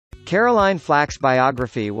Caroline Flack's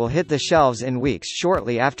biography will hit the shelves in weeks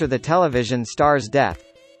shortly after the television star's death.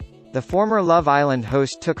 The former Love Island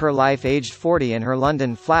host took her life aged 40 in her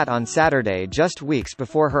London flat on Saturday, just weeks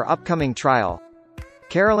before her upcoming trial.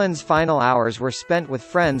 Caroline's final hours were spent with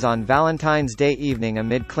friends on Valentine's Day evening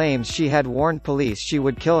amid claims she had warned police she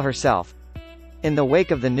would kill herself. In the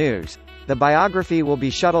wake of the news, the biography will be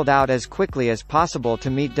shuttled out as quickly as possible to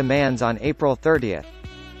meet demands on April 30th.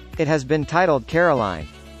 It has been titled Caroline: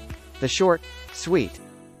 The Short, Sweet,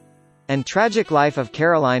 and Tragic Life of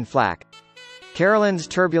Caroline Flack. Caroline's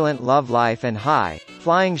turbulent love life and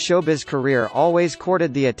high-flying showbiz career always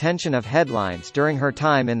courted the attention of headlines during her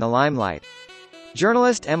time in the limelight.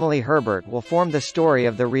 Journalist Emily Herbert will form the story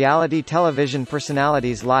of the reality television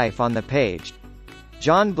personality's life on the page.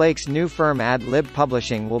 John Blake's new firm Ad Lib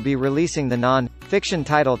Publishing will be releasing the non-fiction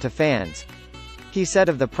title to fans. He said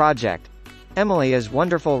of the project, "Emily is a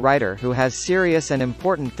wonderful writer who has serious and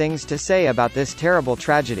important things to say about this terrible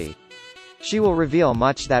tragedy. She will reveal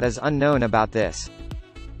much that is unknown about this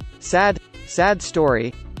sad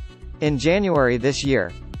story." In January this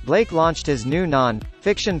year, Blake launched his new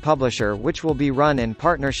non-fiction publisher, which will be run in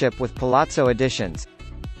partnership with Palazzo Editions.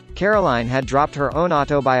 Caroline had dropped her own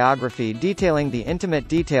autobiography detailing the intimate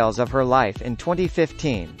details of her life in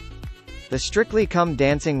 2015. The Strictly Come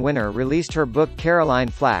Dancing winner released her book Caroline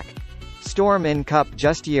Flack: Storm in Cup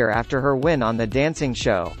just a year after her win on The Dancing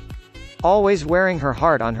Show. Always wearing her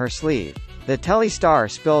heart on her sleeve, the telestar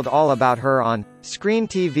spilled all about her on-screen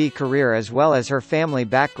TV career as well as her family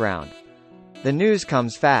background. The news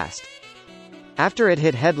comes fast. After it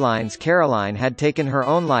hit headlines, Caroline had taken her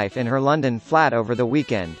own life in her London flat over the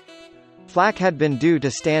weekend. Flack had been due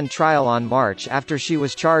to stand trial on March after she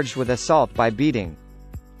was charged with assault by beating.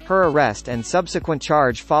 Her arrest and subsequent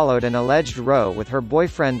charge followed an alleged row with her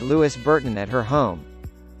boyfriend Lewis Burton at her home.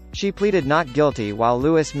 She pleaded not guilty while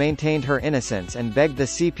Lewis maintained her innocence and begged the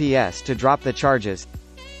CPS to drop the charges.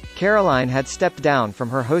 Caroline had stepped down from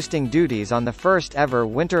her hosting duties on the first ever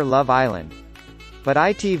Winter Love Island, but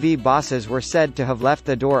ITV bosses were said to have left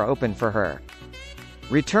the door open for her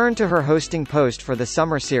return to her hosting post for the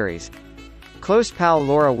summer series. Close pal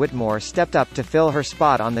Laura Whitmore stepped up to fill her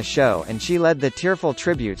spot on the show, and she led the tearful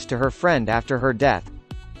tributes to her friend after her death.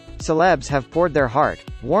 Celebs have poured their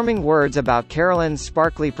heart-warming words about Caroline's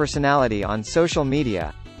sparkly personality on social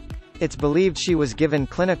media. It's believed she was given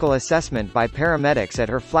clinical assessment by paramedics at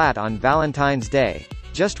her flat on Valentine's Day,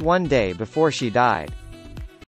 just one day before she died.